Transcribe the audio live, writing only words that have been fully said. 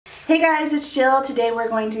Hey guys, it's Jill. Today we're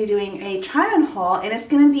going to be doing a try-on haul, and it's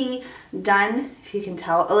going to be done, if you can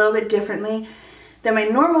tell, a little bit differently than my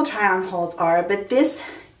normal try-on hauls are. But this,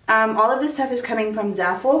 all of this stuff is coming from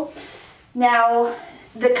Zaful. Now,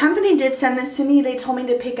 the company did send this to me. They told me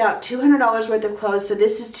to pick out $200 worth of clothes, so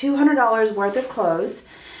this is $200 worth of clothes,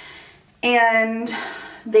 and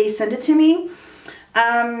they sent it to me.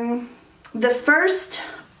 The first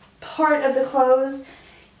part of the clothes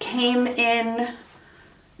came in.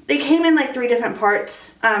 They came in like 3 different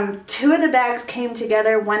parts. 2 of the bags came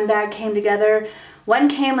together, 1 bag came together. 1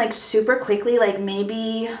 came like super quickly, like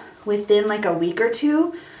maybe within like a week or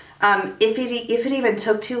 2. If it even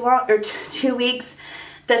took too long, or 2 weeks.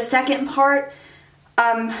 The second part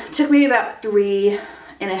took me about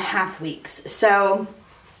 3.5 weeks. So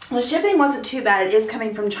the shipping wasn't too bad. It is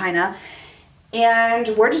coming from China. And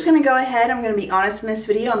we're just gonna go ahead. I'm gonna be honest in this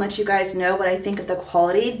video and let you guys know what I think of the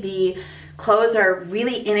quality. The clothes are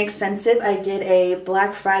really inexpensive. I did a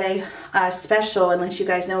Black Friday special, unless you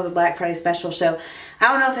guys know of a Black Friday special. So I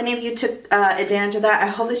don't know if any of you took advantage of that. I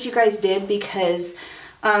hope that you guys did, because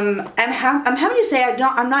I'm happy to say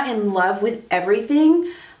I'm not in love with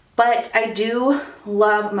everything, but I do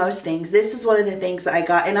love most things. This is one of the things that I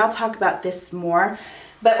got, and I'll talk about this more.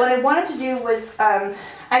 But what I wanted to do was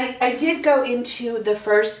I did go into the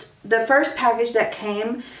first package that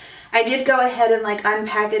came. I did go ahead and like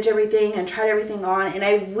unpackage everything and tried everything on, and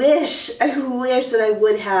I wish that I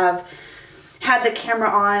would have had the camera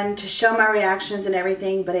on to show my reactions and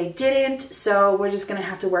everything, but I didn't. So we're just gonna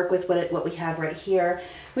have to work with what we have right here,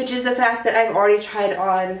 which is the fact that I've already tried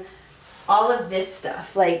on all of this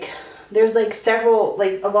stuff. Like there's like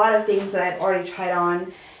a lot of things that I've already tried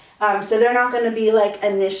on. So they're not going to be like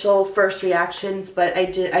initial first reactions, but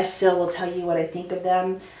I still will tell you what I think of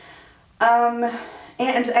them.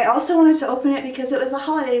 And I also wanted to open it because it was the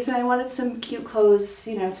holidays and I wanted some cute clothes,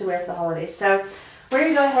 you know, to wear for the holidays. So we're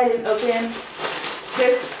going to go ahead and open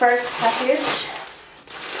this first package.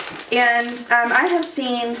 And I have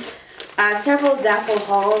seen several Zaful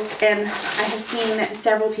hauls, and I have seen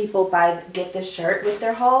several people get this shirt with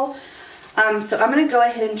their haul. So I'm going to go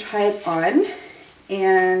ahead and try it on.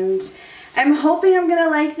 And I'm hoping I'm going to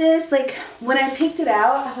like this. Like when I picked it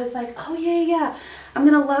out, I was like, oh yeah, I'm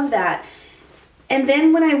going to love that. And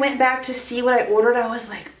then when I went back to see what I ordered, I was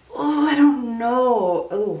like, oh, I don't know.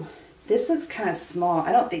 Oh, this looks kind of small.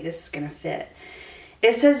 I don't think this is going to fit.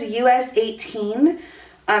 It says US 18.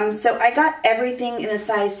 So I got everything in a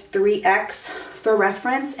size 3X for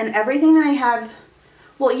reference, and everything that I have,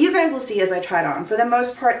 well, you guys will see as I try it on. For the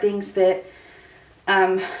most part, things fit.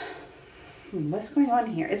 What's going on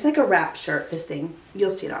here? It's like a wrap shirt, this thing.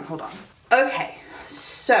 You'll see it on. Hold on. Okay,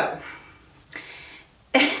 so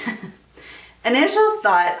initial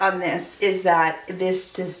thought on this is that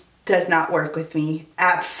this just does not work with me.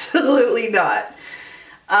 Absolutely not.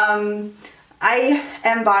 I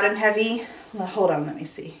am bottom heavy. Well, hold on, let me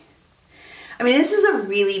see. I mean, this is a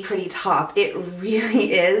really pretty top. It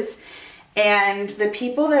really is. And the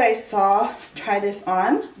people that I saw try this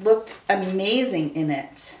on looked amazing in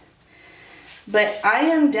it. But I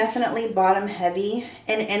am definitely bottom heavy,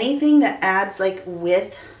 and anything that adds like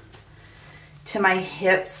width to my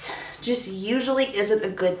hips just usually isn't a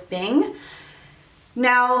good thing.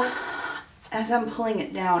 Now, as I'm pulling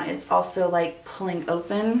it down, it's also like pulling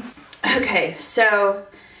open. Okay, so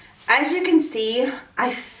as you can see,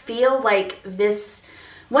 I feel like this,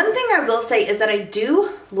 one thing I will say is that I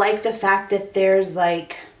do like the fact that there's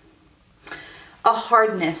like a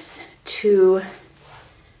hardness to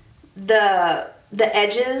the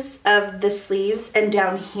edges of the sleeves and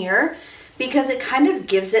down here, because it kind of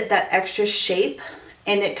gives it that extra shape,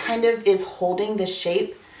 and it kind of is holding the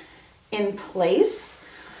shape in place.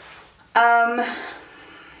 I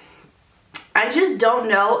just don't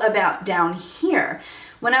know about down here.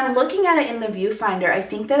 When I'm looking at it in the viewfinder, I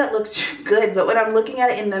think that it looks good, but when I'm looking at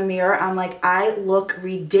it in the mirror, I'm like, I look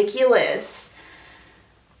ridiculous.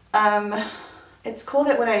 It's cool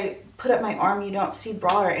that when I put up my arm, you don't see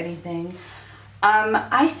bra or anything.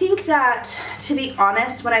 I think that, to be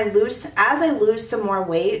honest, when as I lose some more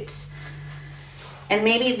weight, and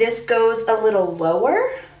maybe this goes a little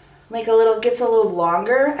lower, like gets a little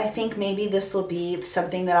longer, I think maybe this will be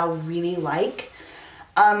something that I'll really like.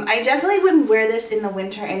 I definitely wouldn't wear this in the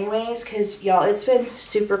winter anyways, because y'all, it's been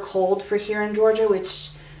super cold for here in Georgia, which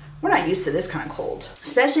we're not used to this kind of cold,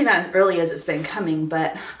 especially not as early as it's been coming.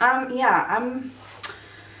 But yeah,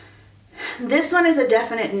 this one is a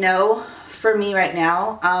definite no for me right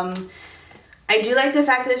now. I do like the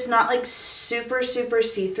fact that it's not like super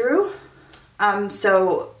see-through.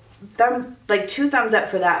 So 2 thumbs up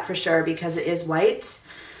for that for sure, because it is white.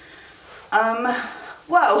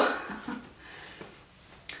 Whoa.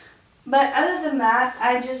 But other than that,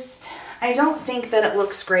 I don't think that it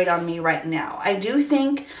looks great on me right now. I do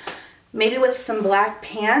think maybe with some black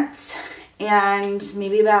pants and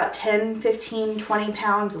maybe about 10, 15, 20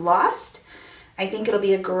 pounds lost, I think it'll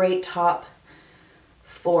be a great top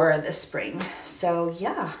for the spring. So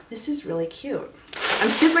yeah, this is really cute. I'm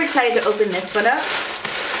super excited to open this one up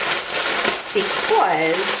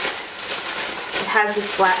because it has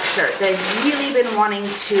this black shirt that I've really been wanting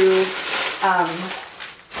to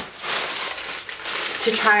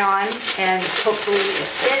try on, and hopefully it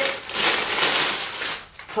fits.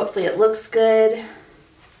 Hopefully it looks good.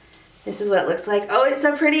 This is what it looks like. Oh, it's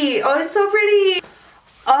so pretty. Oh, it's so pretty.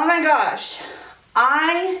 Oh my gosh.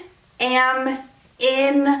 I am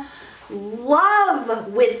in love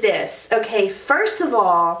with this. Okay, first of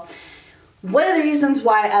all, one of the reasons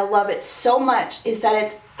why I love it so much is that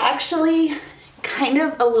it's actually kind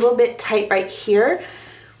of a little bit tight right here,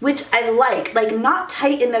 which I like not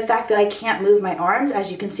tight in the fact that I can't move my arms.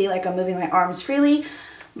 As you can see, like I'm moving my arms freely,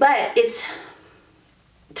 but it's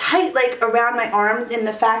tight like around my arms in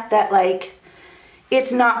the fact that like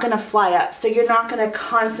it's not gonna fly up. So you're not gonna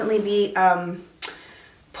constantly be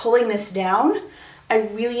pulling this down. I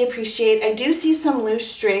really appreciate, I do see some loose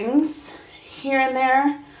strings here and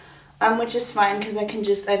there, which is fine because I can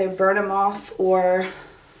just either burn them off or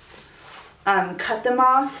cut them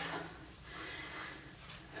off.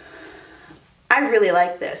 I really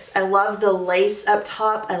like this. I love the lace up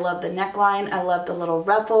top. I love the neckline. I love the little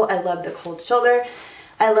ruffle. I love the cold shoulder.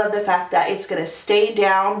 I love the fact that it's gonna stay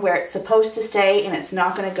down where it's supposed to stay and it's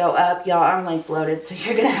not gonna go up. Y'all, I'm like bloated, so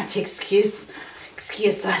you're gonna have to excuse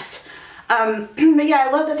this. But yeah,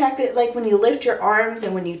 I love the fact that like when you lift your arms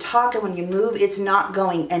and when you talk and when you move, it's not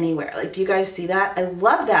going anywhere. Like, do you guys see that? I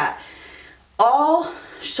love that. All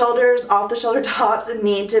shoulders, off the shoulder tops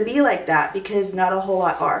need to be like that because not a whole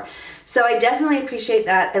lot are. So I definitely appreciate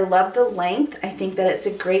that. I love the length. I think that it's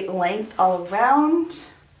a great length all around.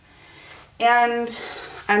 And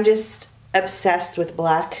I'm just obsessed with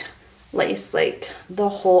black lace. Like the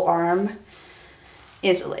whole arm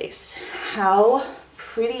is lace. How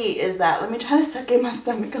pretty is that? Let me try to suck in my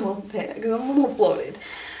stomach a little bit because I'm a little bloated.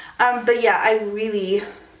 But yeah, I really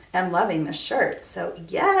am loving this shirt. So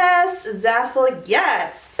yes, Zaful,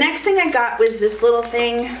 yes. Next thing I got was this little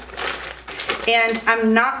thing, and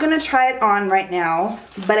I'm not gonna try it on right now,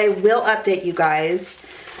 but I will update you guys.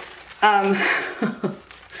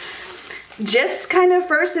 Just kind of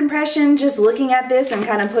first impression, just looking at this and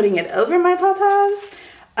kind of putting it over my tatas.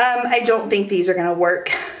 I don't think these are gonna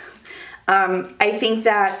work. I think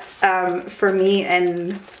that for me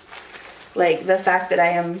and like the fact that I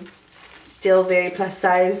am still very plus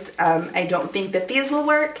size, I don't think that these will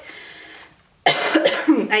work.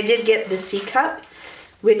 I did get the C cup,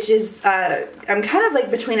 which is, I'm kind of like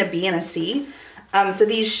between a B and a C. So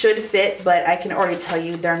these should fit, but I can already tell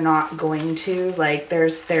you they're not going to. Like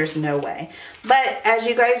there's no way. But as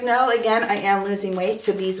you guys know, again, I am losing weight,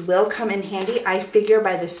 so these will come in handy. I figure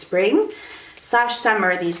by the spring /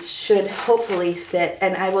 summer, these should hopefully fit,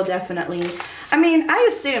 and I will definitely, I mean, I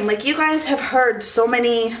assume, like you guys have heard so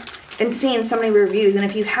many and seen so many reviews, and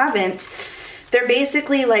if you haven't, they're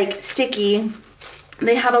basically like sticky.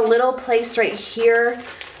 They have a little place right here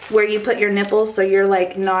where you put your nipples, so you're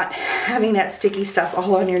like not having that sticky stuff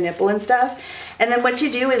all on your nipple and stuff. And then what you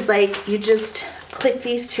do is like you just click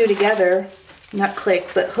these two together, not click,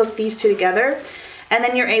 but hook these two together, and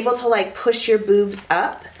then you're able to like push your boobs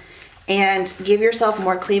up and give yourself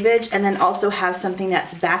more cleavage, and then also have something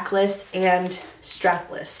that's backless and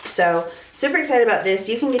strapless. So super excited about this.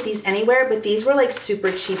 You can get these anywhere, but these were like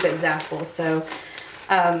super cheap at Zaful, so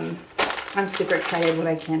I'm super excited when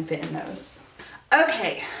I can fit in those.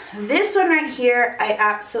 Okay, this one right here, I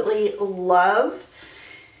absolutely love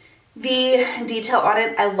the detail on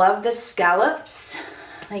it. I love the scallops.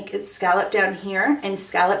 Like it's scalloped down here and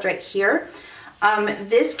scalloped right here.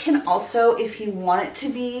 This can also, if you want it to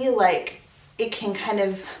be like, it can kind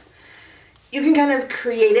of, you can kind of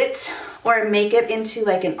create it or make it into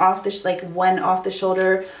like an off the, like one off the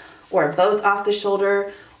shoulder or both off the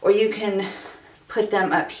shoulder, or you can put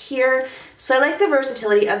them up here. So I like the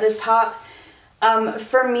versatility of this top.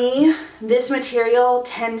 For me, this material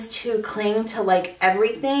tends to cling to like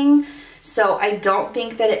everything, so I don't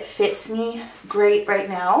think that it fits me great right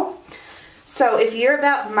now. So if you're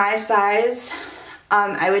about my size,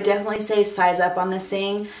 I would definitely say size up on this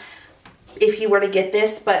thing if you were to get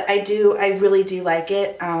this, but I really do like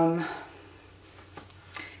it.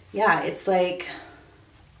 Yeah, it's like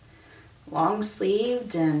long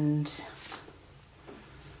sleeved and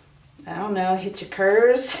I don't know, hit your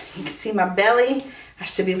curves. You can see my belly. I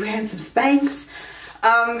should be wearing some Spanx.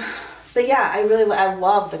 But yeah, I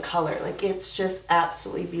love the color. Like, it's just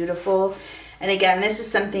absolutely beautiful. And again, this is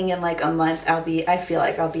something in like a month I feel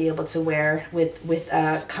like I'll be able to wear with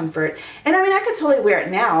comfort. And I mean, I could totally wear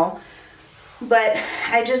it now, but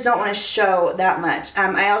I just don't want to show that much.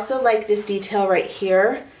 I also like this detail right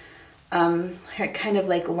here. It kind of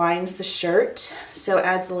like lines the shirt, so it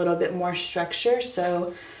adds a little bit more structure.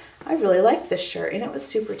 So I really like this shirt, and it was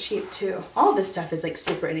super cheap too. All this stuff is like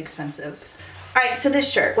super inexpensive. All right, so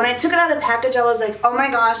this shirt, when I took it out of the package, I was like, oh my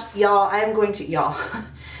gosh, y'all,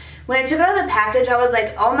 when I took it out of the package, I was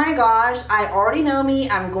like, oh my gosh, I already know me.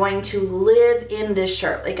 I'm going to live in this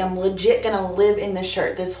shirt. Like, I'm legit gonna live in this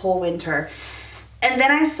shirt this whole winter. And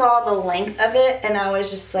then I saw the length of it, and I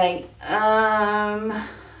was just like, to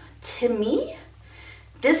me,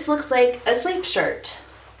 this looks like a sleep shirt.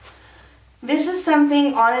 This is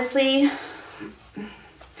something, honestly,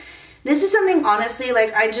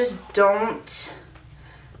 like, I just don't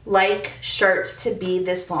like shirts to be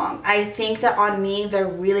this long. I think that on me, they're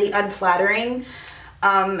really unflattering.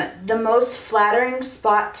 The most flattering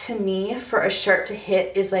spot to me for a shirt to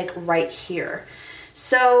hit is like right here.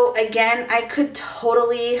 So again, I could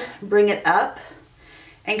totally bring it up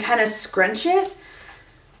and kind of scrunch it,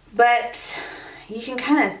 but you can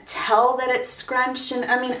kind of tell that it's scrunched, and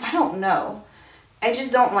I mean, I don't know. I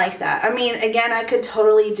just don't like that. I mean, again, I could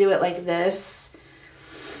totally do it like this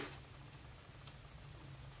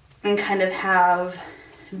and kind of have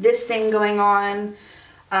this thing going on.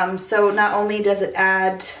 So not only does it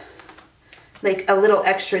add like a little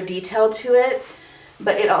extra detail to it,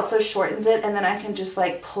 but it also shortens it, and then I can just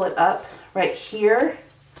like pull it up right here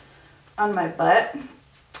on my butt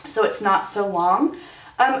so it's not so long.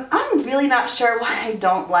 I'm really not sure why I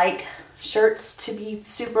don't like shirts to be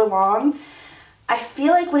super long. I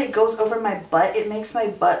feel like when it goes over my butt, it makes my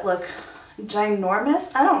butt look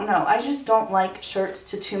ginormous. I don't know. I just don't like shirts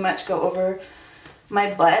to too much go over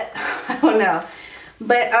my butt. I don't know.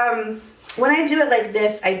 But when I do it like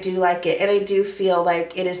this, I do like it. And I do feel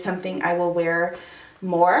like it is something I will wear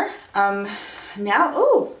more. Now,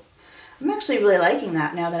 ooh, I'm actually really liking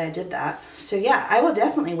that now that I did that. So yeah, I will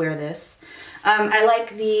definitely wear this. I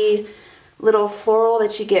like the little floral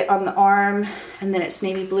that you get on the arm, and then it's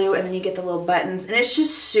navy blue, and then you get the little buttons, and it's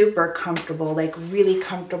just super comfortable, like really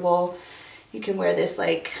comfortable. You can wear this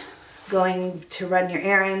like going to run your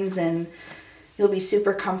errands, and you'll be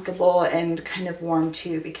super comfortable and kind of warm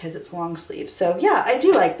too because it's long sleeves. So yeah, I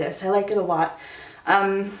do like this. I like it a lot.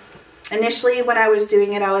 Initially when I was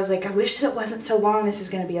doing it, I was like, I wish that it wasn't so long. This is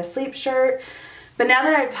going to be a sleep shirt. But now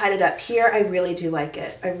that I've tied it up here, I really do like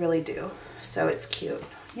it. I really do. So it's cute.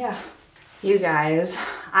 Yeah. You guys,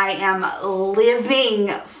 I am living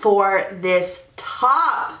for this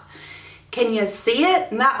top. Can you see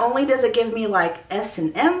it? Not only does it give me like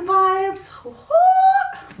S&M vibes,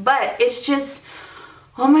 but it's just,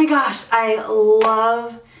 oh my gosh, I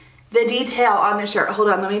love the detail on the shirt. Hold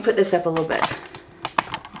on, let me put this up a little bit.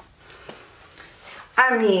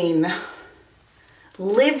 I mean,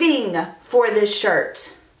 living for this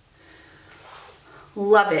shirt.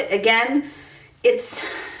 Love it. Again, it's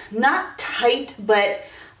not tight, but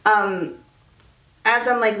as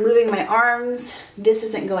I'm like moving my arms, this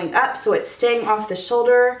isn't going up, so it's staying off the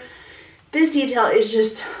shoulder. This detail is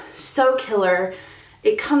just so killer.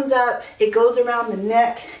 It comes up, it goes around the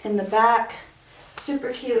neck and the back.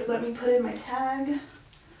 Super cute. Let me put in my tag.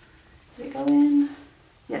 Did it go in?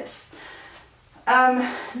 Yes.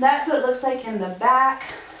 That's what it looks like in the back.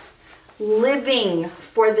 Living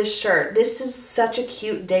for this shirt. This is such a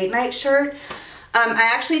cute date night shirt.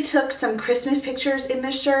 I actually took some Christmas pictures in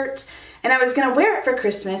this shirt, and I was going to wear it for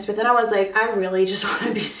Christmas, but then I was like, I really just want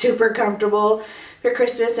to be super comfortable for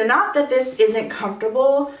Christmas. And not that this isn't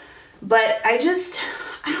comfortable, but I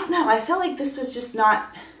don't know. I felt like this was just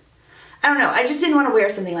not, I don't know. I just didn't want to wear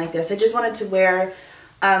something like this. I just wanted to wear,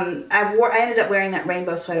 I ended up wearing that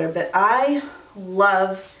rainbow sweater, but I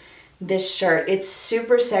love this shirt. It's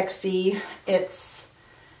super sexy. I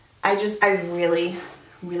really,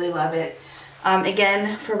 really love it.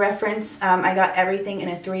 Again, for reference, I got everything in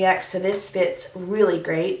a 3X, so this fits really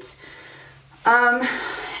great. And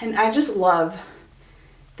I just love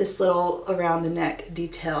this little around the neck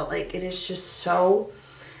detail. Like, it is just so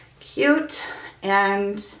cute,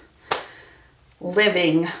 and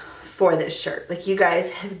living for this shirt. Like, you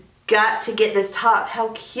guys have got to get this top. How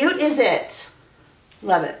cute is it?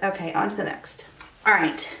 Love it. Okay, on to the next. All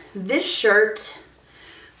right, this shirt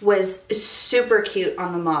was super cute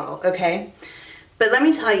on the model, okay? But let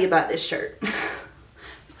me tell you about this shirt.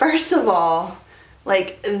 First of all,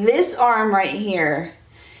 like, this arm right here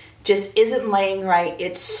just isn't laying right.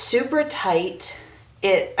 It's super tight.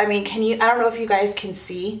 I mean, I don't know if you guys can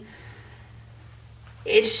see.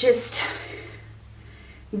 It's just,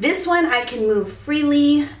 this one I can move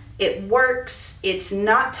freely. It works. It's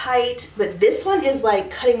not tight, but this one is like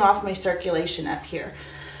cutting off my circulation up here.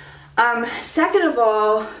 Second of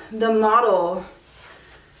all, the model,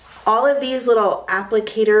 all of these little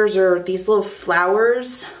applicators or these little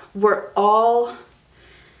flowers were all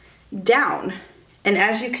down. And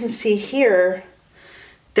as you can see here,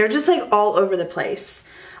 they're just like all over the place.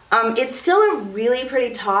 It's still a really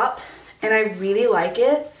pretty top and I really like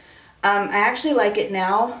it. I actually like it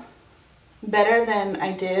now better than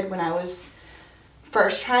I did when I was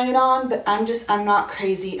first trying it on, but I'm not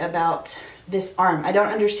crazy about this arm. I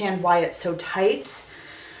don't understand why it's so tight.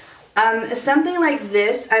 Something like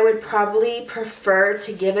this, I would probably prefer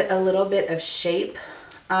to give it a little bit of shape,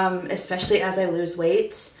 especially as I lose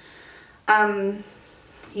weight.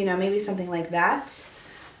 You know, maybe something like that.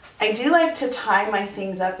 I do like to tie my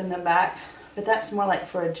things up in the back, but that's more like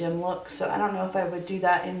for a gym look, so I don't know if I would do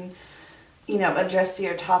that in, you know, a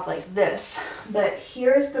dressier top like this. But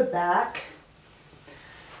here's the back.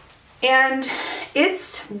 And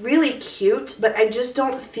it's really cute, but I just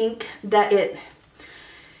don't think that it,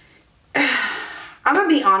 I'm gonna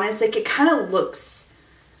be honest, like it kind of looks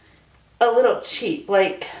a little cheap.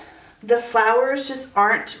 Like the flowers just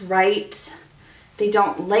aren't right. They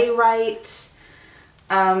don't lay right.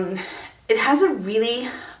 It has a really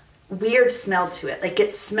weird smell to it. Like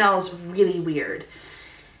it smells really weird.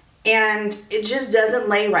 And it just doesn't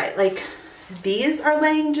lay right. Like these are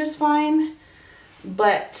laying just fine.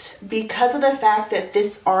 But because of the fact that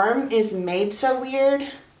this arm is made so weird,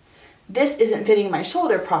 this isn't fitting my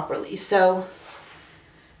shoulder properly. So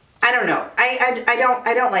I don't know.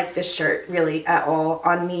 I don't like this shirt really at all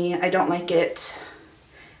on me. I don't like it.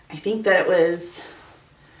 I think that it was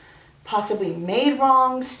possibly made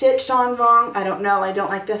wrong, stitched on wrong. I don't know. I don't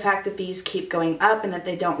like the fact that these keep going up and that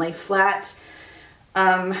they don't lay flat.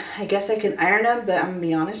 I guess I can iron them, but I'm gonna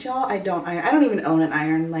be honest, y'all, I don't iron. I don't even own an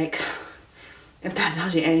iron. Like, if that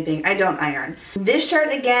tells you anything, I don't iron. This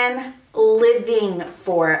shirt, again, living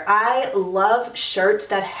for. I love shirts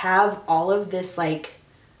that have all of this, like,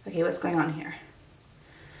 okay, what's going on here?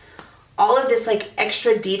 All of this like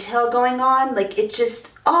extra detail going on. Like it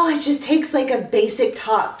just, oh, it just takes like a basic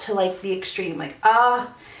top to like the extreme. Like, I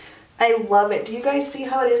love it. Do you guys see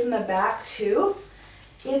how it is in the back too?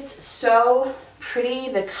 It's so pretty.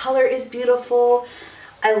 The color is beautiful.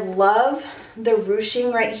 I love the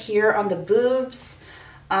ruching right here on the boobs.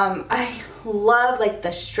 I love like the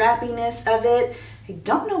strappiness of it. I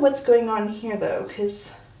don't know what's going on here though,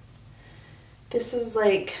 because this is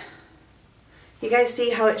like, you guys see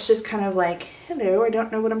how it's just kind of like, hello, I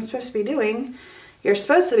don't know what I'm supposed to be doing. You're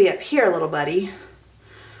supposed to be up here, little buddy.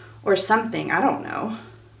 Or something, I don't know.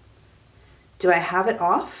 Do I have it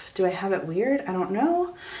off? Do I have it weird? I don't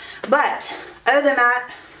know. But other than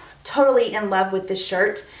that, totally in love with this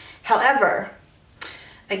shirt. However,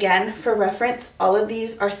 again, for reference, all of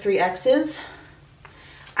these are 3Xs.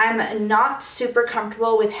 I'm not super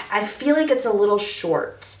comfortable with, I feel like it's a little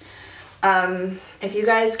short. If you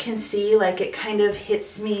guys can see, like it kind of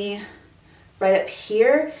hits me right up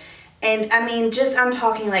here. And I mean, just, I'm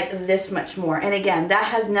talking like this much more. And again, that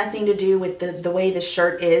has nothing to do with the way the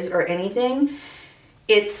shirt is or anything.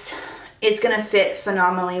 It's gonna fit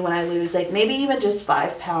phenomenally when I lose like maybe even just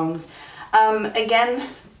 5 pounds. Again,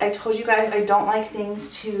 I told you guys I don't like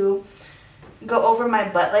things to go over my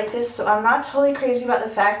butt like this. So I'm not totally crazy about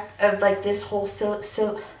the fact of like this whole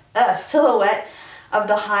silhouette of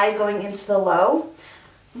the high going into the low.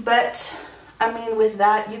 But I mean, with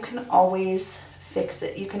that, you can always fix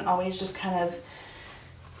it. You can always just kind of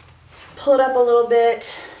pull it up a little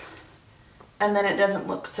bit and then it doesn't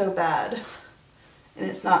look so bad. And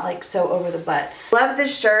it's not like so over the butt. Love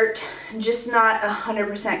this shirt, just not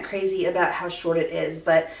 100% crazy about how short it is.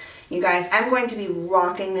 But you guys, I'm going to be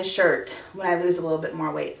rocking this shirt when I lose a little bit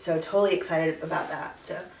more weight. So totally excited about that.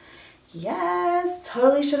 So yes,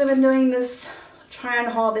 totally should have been doing this try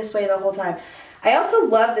on haul this way the whole time. I also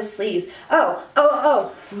love the sleeves.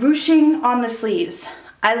 Ruching on the sleeves.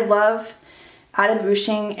 I love added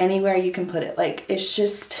ruching anywhere you can put it. Like, it's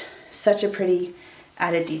just such a pretty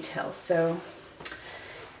added detail. So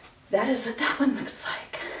that is what that one looks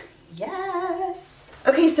like. Yes.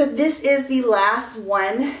 Okay, so this is the last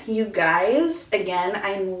one, you guys. Again,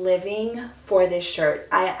 I'm living for this shirt.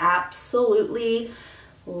 I absolutely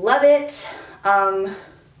love it.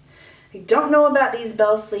 I don't know about these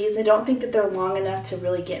bell sleeves. I don't think that they're long enough to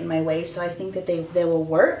really get in my way, so I think that they will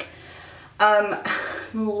work.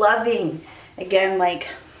 Loving, again, like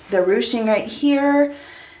the ruching right here,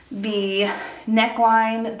 the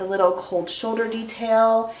neckline, the little cold shoulder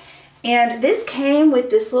detail. And this came with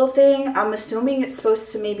this little thing. I'm assuming it's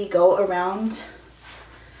supposed to maybe go around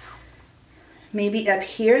maybe up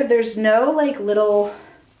here. There's no like little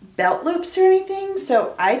belt loops or anything,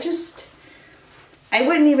 so I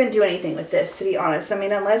wouldn't even do anything with this, to be honest. I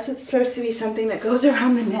mean, unless it's supposed to be something that goes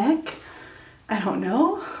around the neck. I don't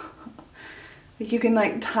know. Like you can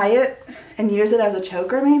like tie it and use it as a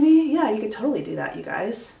choker maybe. Yeah, you could totally do that, you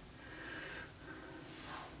guys.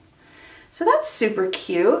 So that's super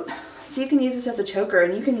cute. So you can use this as a choker,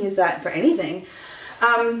 and you can use that for anything.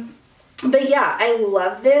 But yeah, I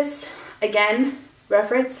love this. Again,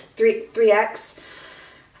 reference 3X.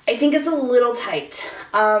 I think it's a little tight.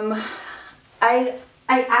 I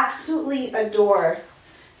absolutely adore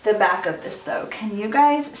the back of this though. Can you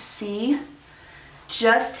guys see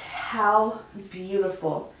just how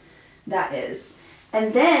beautiful that is?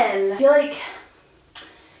 And then I feel like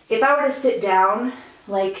if I were to sit down,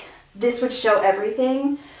 like this would show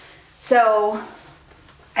everything. So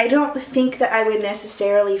I don't think that I would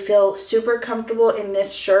necessarily feel super comfortable in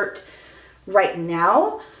this shirt right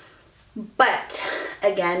now. But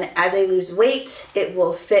again, as I lose weight, it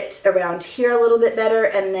will fit around here a little bit better,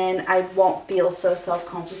 and then I won't feel so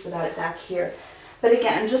self-conscious about it back here. But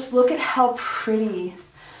again, just look at how pretty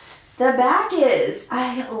the back is.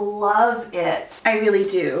 I love it. I really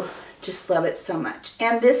do. Just love it so much.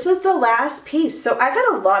 And this was the last piece. So I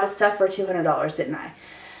got a lot of stuff for $200, didn't I?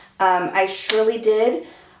 I surely did.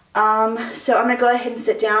 So I'm going to go ahead and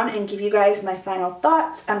sit down and give you guys my final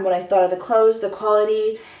thoughts on what I thought of the clothes, the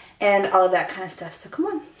quality, and all of that kind of stuff. So come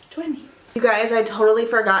on, join me. You guys, I totally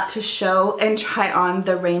forgot to show and try on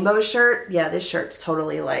the rainbow shirt. Yeah, this shirt's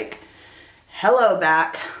totally like, hello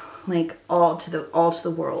back, like all to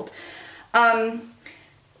the world.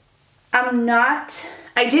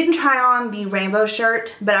 I didn't try on the rainbow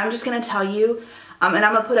shirt, but I'm just gonna tell you, and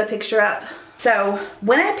I'm gonna put a picture up. So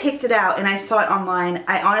when I picked it out and I saw it online,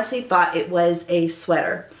 I honestly thought it was a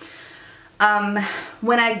sweater.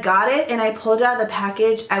 When I got it and I pulled it out of the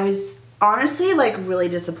package, I was honestly like really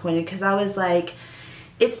disappointed, because I was like,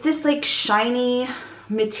 it's this like shiny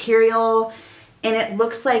material, and it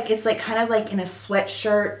looks like it's like kind of like in a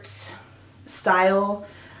sweatshirt style.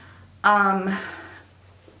 I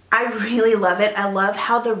really love it. I love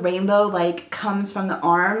how the rainbow like comes from the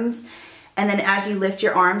arms, and then as you lift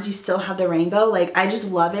your arms, you still have the rainbow. Like, I just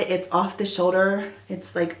love it. It's off the shoulder.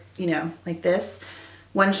 It's like, you know, like this.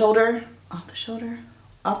 One shoulder, off the shoulder,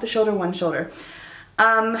 off the shoulder, one shoulder.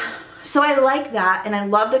 So I like that, and I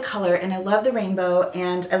love the color, and I love the rainbow,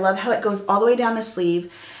 and I love how it goes all the way down the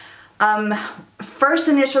sleeve. First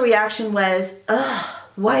initial reaction was, ugh,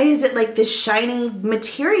 why is it like this shiny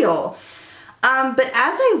material? But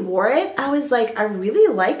as I wore it, I was like, I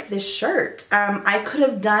really like this shirt. I could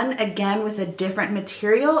have done again with a different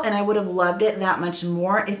material, and I would have loved it that much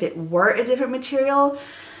more if it were a different material.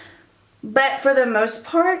 But for the most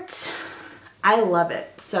part, I love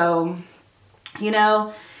it. So, you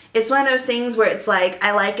know, it's one of those things where it's like,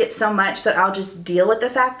 I like it so much that I'll just deal with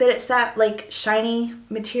the fact that it's that like shiny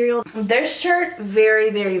material. This shirt,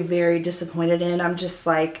 very, very, very disappointed in. I'm just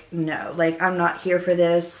like, no, like I'm not here for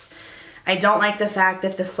this. I don't like the fact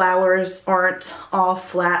that the flowers aren't all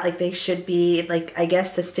flat like they should be. Like, I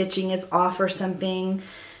guess the stitching is off or something.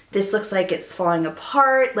 This looks like it's falling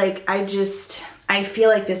apart. Like, I feel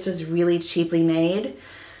like this was really cheaply made.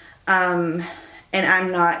 And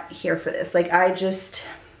I'm not here for this. Like, I'm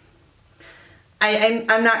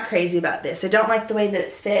not crazy about this. I don't like the way that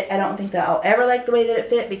it fit. I don't think that I'll ever like the way that it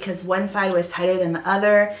fit, because one side was tighter than the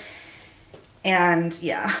other. And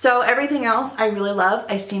yeah. So everything else I really love.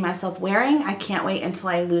 I see myself wearing. I can't wait until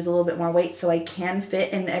I lose a little bit more weight so I can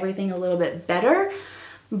fit in everything a little bit better.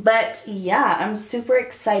 But yeah, I'm super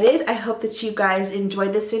excited. I hope that you guys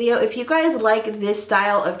enjoyed this video. If you guys like this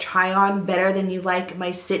style of try on better than you like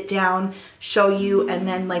my sit down, show you, and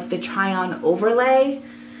then like the try on overlay,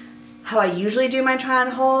 how I usually do my try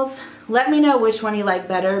on hauls, let me know which one you like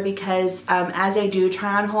better, because as I do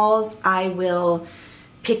try on hauls, I will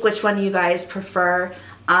pick which one you guys prefer.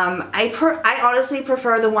 I honestly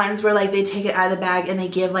prefer the ones where like they take it out of the bag and they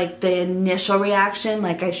give like the initial reaction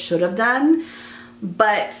like I should have done.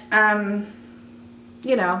 But,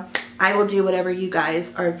 you know, I will do whatever you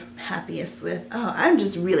guys are happiest with. Oh, I'm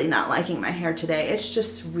just really not liking my hair today. It's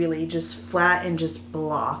just really just flat and just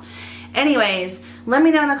blah. Anyways, let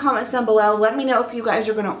me know in the comments down below. Let me know if you guys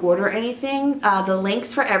are going to order anything. The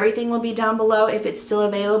links for everything will be down below if it's still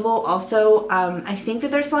available. Also, I think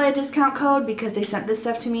that there's probably a discount code because they sent this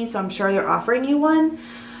stuff to me, so I'm sure they're offering you one.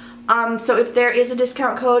 So if there is a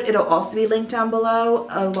discount code, it'll also be linked down below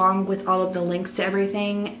along with all of the links to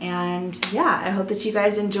everything. And yeah, I hope that you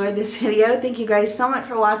guys enjoyed this video. Thank you guys so much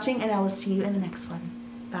for watching, and I will see you in the next one.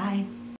 Bye.